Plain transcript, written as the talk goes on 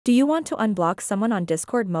Do you want to unblock someone on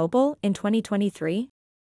Discord mobile in 2023?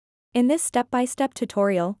 In this step-by-step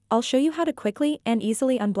tutorial, I'll show you how to quickly and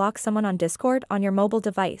easily unblock someone on Discord on your mobile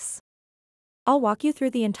device. I'll walk you through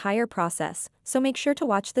the entire process, so make sure to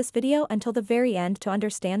watch this video until the very end to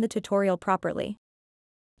understand the tutorial properly.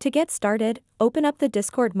 To get started, open up the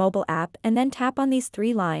Discord mobile app and then tap on these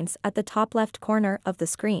three lines at the top left corner of the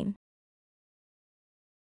screen.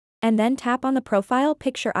 And then tap on the profile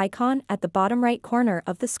picture icon at the bottom right corner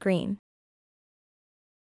of the screen.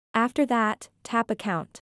 After that, tap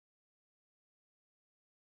Account.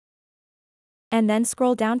 And then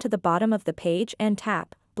scroll down to the bottom of the page and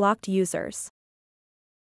tap Blocked Users.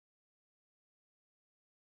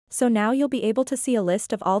 So now you'll be able to see a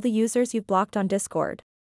list of all the users you've blocked on Discord.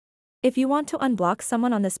 If you want to unblock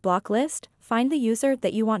someone on this block list, find the user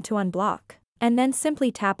that you want to unblock, and then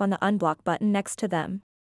simply tap on the Unblock button next to them.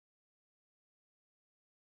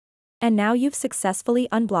 And now you've successfully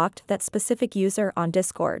unblocked that specific user on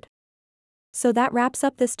Discord. So that wraps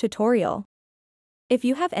up this tutorial. If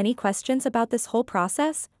you have any questions about this whole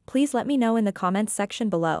process, please let me know in the comments section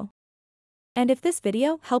below. And if this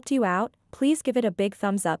video helped you out, please give it a big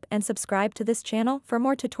thumbs up and subscribe to this channel for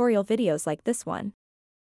more tutorial videos like this one.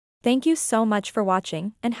 Thank you so much for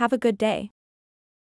watching and have a good day.